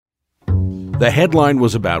The headline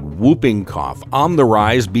was about whooping cough on the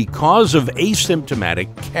rise because of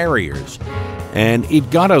asymptomatic carriers. And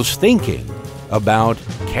it got us thinking about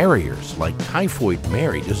carriers like Typhoid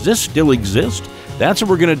Mary. Does this still exist? That's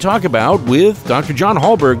what we're going to talk about with Dr. John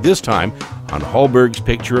Hallberg this time on Hallberg's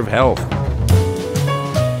Picture of Health.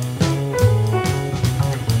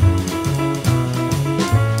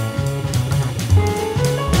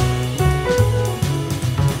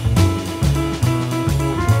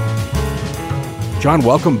 John,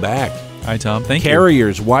 welcome back. Hi, Tom. Thank you.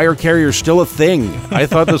 Carriers. Why are carriers still a thing? I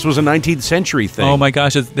thought this was a 19th century thing. Oh, my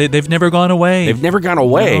gosh. They've never gone away. They've never gone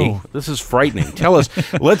away. No. This is frightening. Tell us,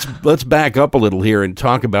 let's back up a little here and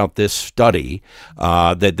talk about this study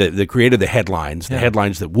that created the headlines, the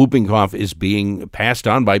headlines that whooping cough is being passed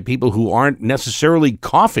on by people who aren't necessarily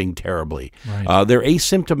coughing terribly. Right. They're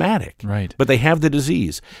asymptomatic, right, but they have the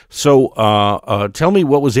disease. So tell me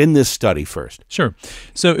what was in this study first. Sure.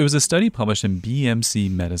 So it was a study published in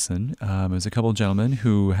BMC Medicine. It was a couple of gentlemen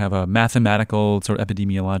who have a mathematical sort of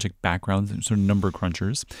epidemiologic background, sort of number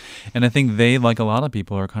crunchers. And I think they, like a lot of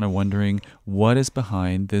people, are kind of wondering what is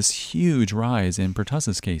behind this huge rise in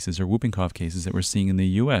pertussis cases or whooping cough cases that we're seeing in the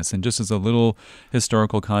U.S. And just as a little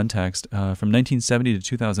historical context, from 1970 to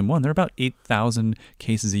 2001, there were about 8,000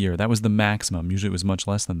 cases a year. That was the maximum. Usually it was much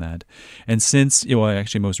less than that. And since,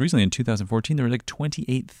 actually most recently in 2014, there were like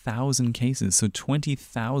 28,000 cases. So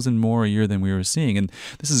 20,000 more a year than we were seeing. And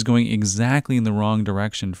this is going exactly in the wrong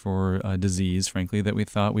direction for a disease, frankly, that we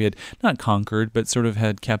thought we had not conquered, but sort of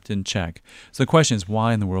had kept in check. So the question is,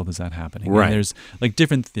 why in the world is that happening? Right. And there's like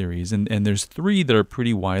different theories, and there's three that are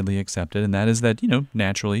pretty widely accepted, and that is that,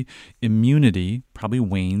 naturally, immunity probably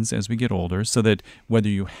wanes as we get older, so that whether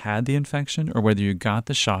you had the infection or whether you got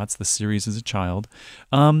the shots, the series as a child,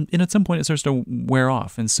 and at some point it starts to wear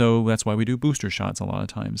off, and so that's why we do booster shots a lot of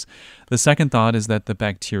times. The second thought is that the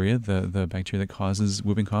bacteria, the bacteria that causes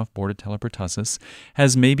whooping cough, Bordetella pertussis,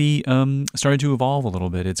 has maybe started to evolve a little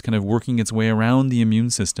bit. It's kind of working its way around the immune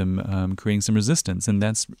system, creating some resistance, and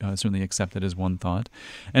that's certainly accepted as one thought.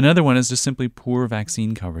 Another one is just simply poor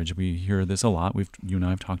vaccine coverage. We hear this a lot. You and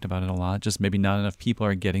I have talked about it a lot. Just maybe not enough people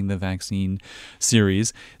are getting the vaccine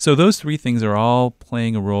series. So those three things are all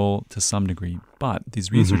playing a role to some degree. But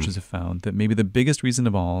these researchers have found that maybe the biggest reason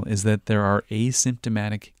of all is that there are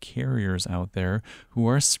asymptomatic carriers out there who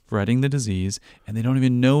are spreading the disease, and they don't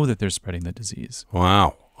even know that they're spreading the disease.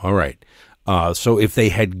 Wow. All right. So if they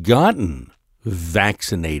had gotten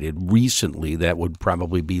vaccinated recently, that would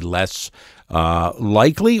probably be less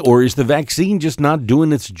likely, or is the vaccine just not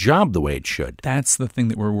doing its job the way it should? That's the thing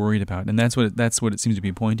that we're worried about, and that's what it seems to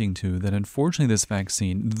be pointing to, that unfortunately this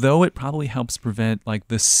vaccine, though it probably helps prevent like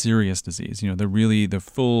the serious disease, the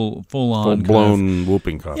full-blown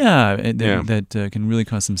whooping cough. That can really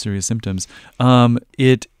cause some serious symptoms.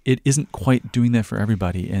 It isn't quite doing that for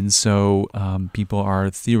everybody, and so people are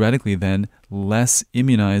theoretically then less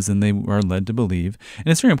immunized than they are led to believe. And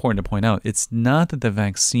it's very important to point out, it's not that the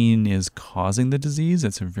vaccine is causing the disease.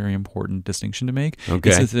 That's a very important distinction to make. Okay.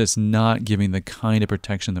 It's that it's not giving the kind of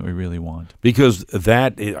protection that we really want. Because I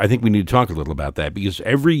think we need to talk a little about that, because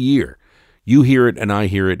every year you hear it and I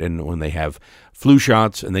hear it, and when they have flu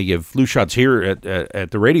shots, and they give flu shots here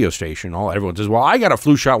at the radio station, everyone says, well, I got a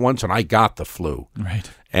flu shot once and I got the flu.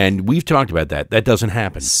 Right. And we've talked about that. That doesn't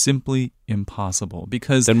happen. Simply impossible.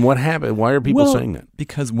 Because then what happened? Why are people saying that?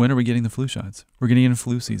 Because when are we getting the flu shots? We're getting in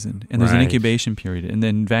flu season, and there's an incubation period, and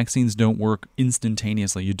then vaccines don't work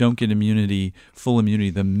instantaneously. You don't get full immunity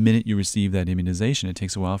the minute you receive that immunization. It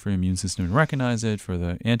takes a while for your immune system to recognize it, for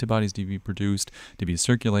the antibodies to be produced, to be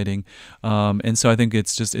circulating. And so I think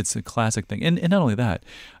it's a classic thing. And not only that,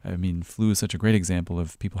 I mean, flu is such a great example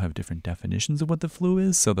of people have different definitions of what the flu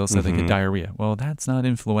is. So they'll say they get diarrhea. Well, that's not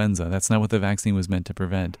influenza. That's not what the vaccine was meant to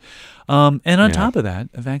prevent. And on top of that,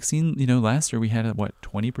 a vaccine, last year we had a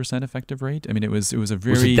 20% effective rate. I mean, it was a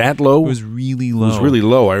very... Was it that low? It was really low. It was really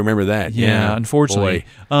low. I remember that. Yeah, unfortunately.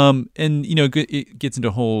 Boy. And, it gets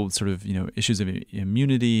into whole sort of, issues of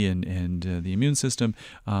immunity and the immune system.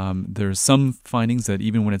 There's some findings that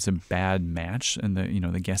even when it's a bad match and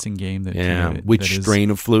the guessing game that... Which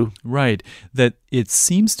strain of flu? Right. That it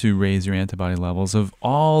seems to raise your antibody levels of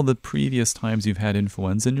all the previous times you've had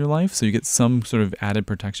influenza in your life. So you get some sort of added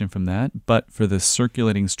protection from that. But for the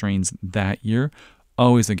circulating strains that year,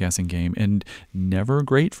 always a guessing game, and never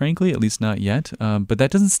great, frankly, at least not yet. But that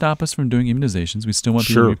doesn't stop us from doing immunizations. We still want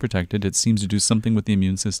people to be protected. It seems to do something with the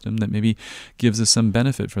immune system that maybe gives us some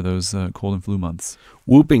benefit for those cold and flu months.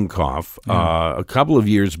 Whooping cough. A couple of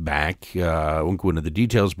years back, I won't go into the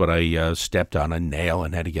details, but I stepped on a nail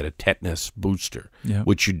and had to get a tetanus booster,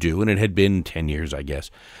 which you do, and it had been 10 years, I guess.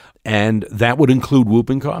 And that would include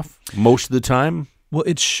whooping cough most of the time? Well,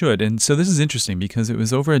 it should. And so this is interesting because it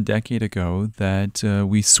was over a decade ago that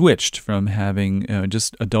we switched from having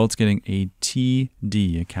just adults getting a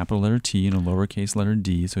TD, a capital letter T and a lowercase letter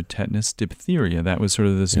D, so tetanus, diphtheria. That was sort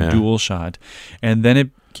of this dual shot. And then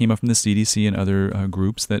it came up from the CDC and other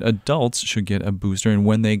groups that adults should get a booster, and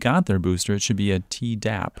when they got their booster, it should be a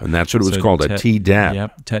Tdap. And that's what it was called, a Tdap.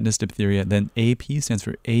 Yep, tetanus, diphtheria. Then AP stands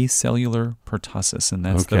for acellular pertussis, and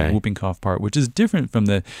that's the whooping cough part, which is different from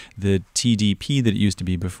the TDP that it used to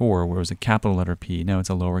be before, where it was a capital letter P. Now it's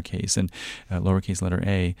a lowercase and lowercase letter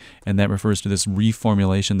A, and that refers to this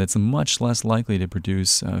reformulation that's much less likely to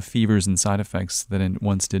produce fevers and side effects than it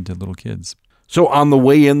once did to little kids. So on the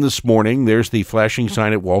way in this morning, there's the flashing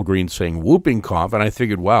sign at Walgreens saying whooping cough, and I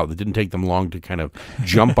figured, wow, that didn't take them long to kind of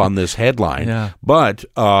jump on this headline. Yeah. But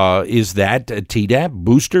is that a Tdap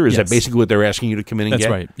booster? Is that basically what they're asking you to come in and get? That's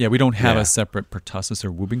right. Yeah, we don't have a separate pertussis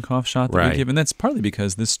or whooping cough shot that we give, and that's partly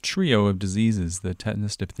because this trio of diseases, the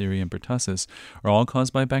tetanus, diphtheria, and pertussis, are all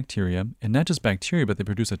caused by bacteria, and not just bacteria, but they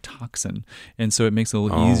produce a toxin, and so it makes it a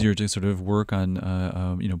little easier to sort of work on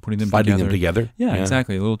putting them Fighting together. them together? Yeah,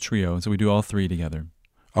 exactly, a little trio. So we do all three together.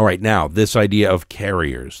 All right, now, this idea of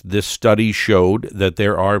carriers. This study showed that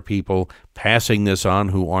there are people passing this on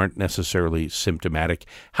who aren't necessarily symptomatic.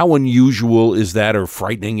 How unusual is that, or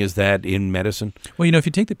frightening is that in medicine? Well, if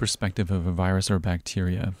you take the perspective of a virus or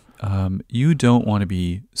bacteria, you don't want to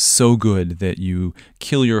be so good that you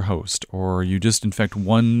kill your host or you just infect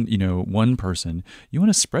one person. You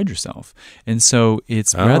want to spread yourself. And so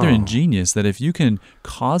it's rather ingenious that if you can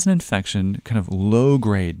cause an infection kind of low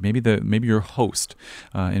grade, maybe your host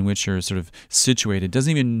in which you're sort of situated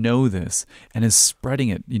doesn't even know this and is spreading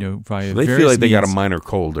it, via they feel like they got a minor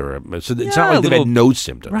cold so it's not like they've had no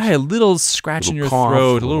symptoms. Right, a little scratch in your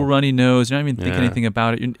throat, a little runny nose. You're not even thinking anything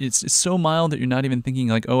about it. It's so mild that you're not even thinking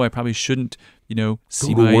like, I probably shouldn't,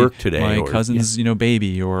 see go to work today, my cousin's,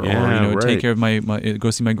 baby, or take care of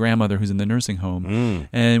go see my grandmother who's in the nursing home.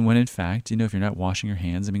 And when in fact, if you're not washing your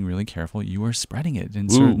hands and being really careful, you are spreading it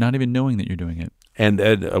and sort of not even knowing that you're doing it. And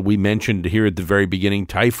we mentioned here at the very beginning,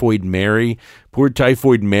 Typhoid Mary, poor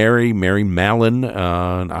Typhoid Mary Mallon,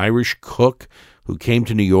 an Irish cook who came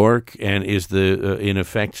to New York and is in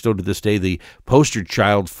effect, still to this day, the poster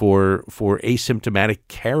child for asymptomatic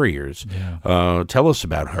carriers. Yeah. Tell us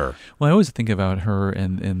about her. Well, I always think about her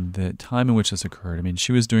and the time in which this occurred. I mean,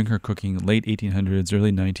 she was doing her cooking late 1800s,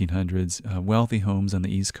 early 1900s, wealthy homes on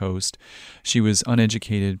the East Coast. She was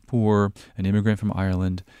uneducated, poor, an immigrant from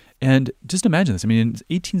Ireland. And just imagine this. I mean, in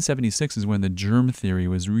 1876 is when the germ theory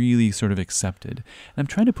was really sort of accepted. And I'm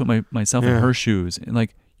trying to put myself in her shoes. And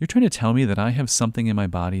you're trying to tell me that I have something in my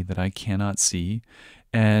body that I cannot see,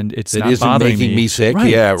 and it's not bothering me. Making me sick. Right.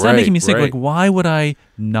 Yeah, it's not making me sick. Like, why would I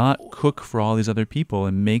not cook for all these other people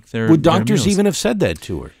and make their Would doctors meals? even have said that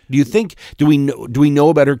to her? Do you think? Do we know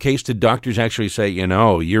about her case? Did doctors actually say,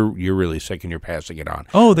 you're really sick and you're passing it on?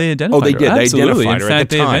 Oh, they identified her. They did. Absolutely. They identified her. In fact, at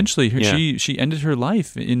the time. eventually she ended her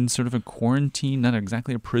life in sort of a quarantine, not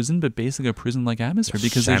exactly a prison, but basically a prison-like atmosphere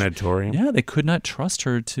because sanatorium. They could not trust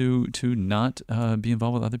her to not be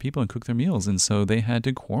involved with other people and cook their meals, and so they had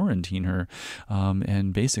to quarantine her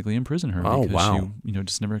and basically imprison her because she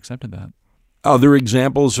just never accepted that. Other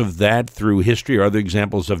examples of that through history? Are there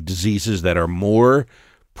examples of diseases that are more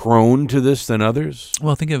prone to this than others?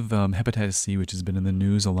 Well, think of hepatitis C, which has been in the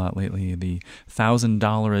news a lot lately, the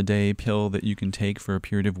 $1,000 a day pill that you can take for a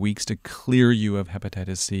period of weeks to clear you of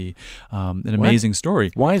hepatitis C. Amazing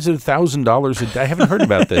story. Why is it $1,000 a day? I haven't heard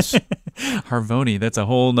about this. Harvoni, that's a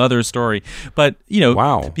whole nother story. But,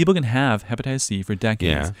 people can have hepatitis C for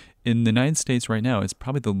decades. Yeah. In the United States right now, it's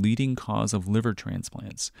probably the leading cause of liver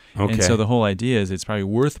transplants. Okay. And so the whole idea is it's probably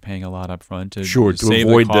worth paying a lot up front to save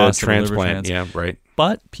avoid the cost transplant. Yeah, right.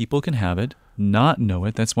 But people can have it, not know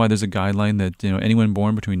it. That's why there's a guideline that anyone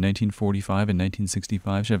born between 1945 and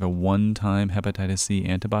 1965 should have a one-time hepatitis C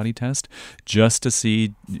antibody test, just to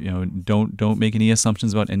see. Don't make any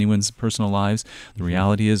assumptions about anyone's personal lives. The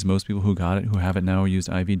reality is, most people who got it, who have it now, used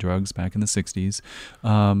IV drugs back in the 60s.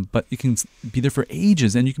 But it can be there for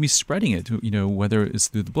ages, and you can be spreading it. Whether it's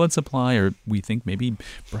through the blood supply, or we think maybe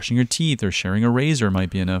brushing your teeth or sharing a razor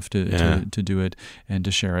might be enough to do it and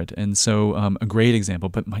to share it. And so, a great example.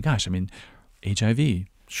 But my gosh, I mean, HIV,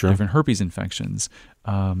 different herpes infections.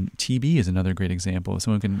 TB is another great example.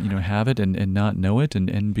 Someone can have it and not know it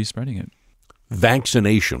and be spreading it.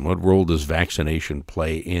 Vaccination. What role does vaccination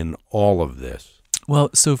play in all of this?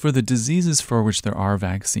 Well, so for the diseases for which there are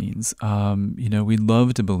vaccines, we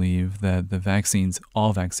love to believe that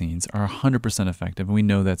all vaccines are 100% effective, and we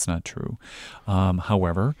know that's not true.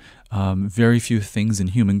 However, Very few things in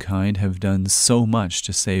humankind have done so much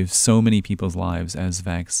to save so many people's lives as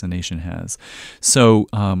vaccination has. So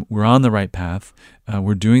we're on the right path.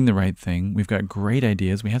 We're doing the right thing. We've got great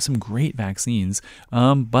ideas. We have some great vaccines,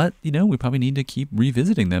 but we probably need to keep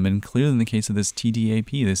revisiting them. And clearly, in the case of this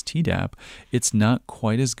TDAP, this Tdap, it's not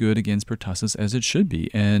quite as good against pertussis as it should be.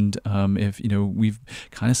 And if we've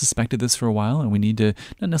kind of suspected this for a while, and we need to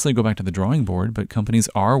not necessarily go back to the drawing board, but companies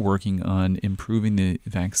are working on improving the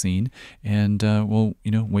vaccine, and we'll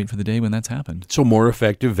wait for the day when that's happened. So more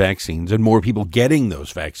effective vaccines and more people getting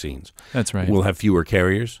those vaccines. That's right. We'll have fewer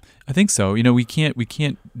carriers. I think so. We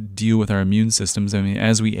can't deal with our immune systems. I mean,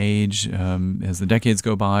 as we age, as the decades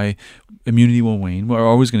go by, immunity will wane. We're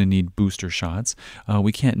always going to need booster shots.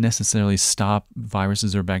 We can't necessarily stop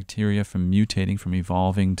viruses or bacteria from mutating, from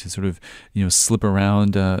evolving to sort of slip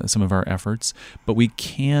around some of our efforts. But we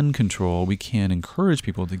can encourage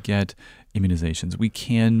people to get immunizations. We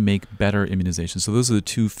can make better immunizations. So those are the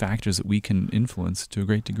two factors that we can influence to a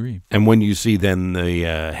great degree. And when you see then the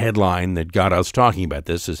headline that got us talking about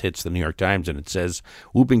this, hits the New York Times, and it says,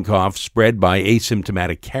 whooping cough spread by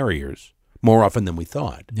asymptomatic carriers more often than we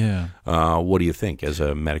thought. Yeah. What do you think as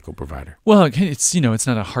a medical provider? Well, it's it's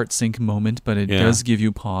not a heart sink moment, but it does give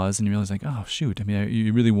you pause, and you realize like, oh shoot, I mean,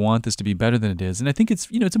 you really want this to be better than it is. And I think it's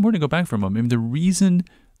it's important to go back for a moment. I mean, the reason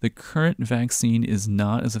the current vaccine is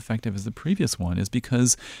not as effective as the previous one is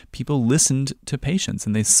because people listened to patients,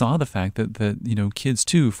 and they saw the fact that kids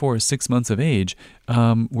 2, 4, 6 months of age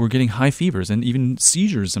were getting high fevers and even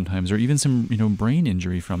seizures sometimes, or even some brain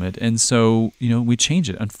injury from it. And so we change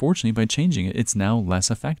it. Unfortunately, by changing it, it's now less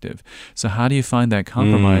effective. So how do you find that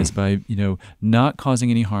compromise by not causing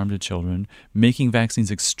any harm to children, making vaccines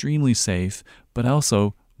extremely safe, but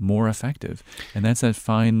also more effective? And that's that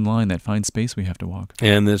fine line, that fine space we have to walk.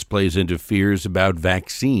 And this plays into fears about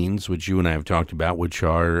vaccines, which you and I have talked about, which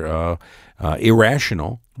are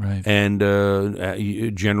irrational. Right. And you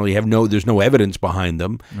generally there's no evidence behind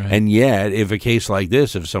them. Right. And yet, if a case like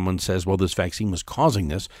this, if someone says, well, this vaccine was causing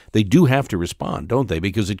this, they do have to respond, don't they?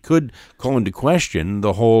 Because it could call into question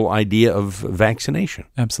the whole idea of vaccination.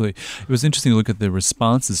 Absolutely. It was interesting to look at the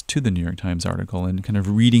responses to the New York Times article and kind of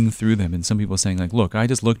reading through them, and some people saying like, look, I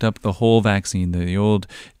just looked up the whole vaccine, the old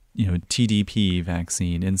TDP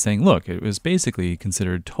vaccine, and saying, look, it was basically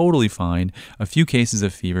considered totally fine, a few cases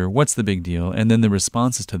of fever, what's the big deal? And then the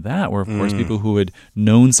responses to that were, of course, people who had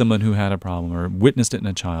known someone who had a problem or witnessed it in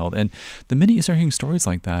a child. And the minute you start hearing stories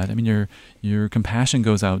like that, I mean, your compassion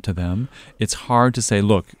goes out to them. It's hard to say,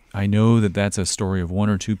 look, I know that that's a story of 1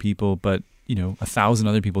 or 2 people, but 1,000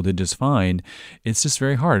 other people did just fine. It's just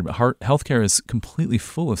very hard. Healthcare is completely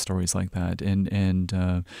full of stories like that, and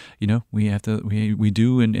we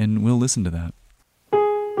do and we'll listen to that.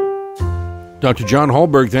 Dr. John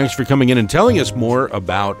Hallberg, thanks for coming in and telling us more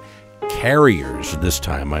about carriers this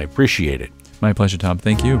time. I appreciate it. My pleasure, Tom.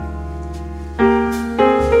 Thank you.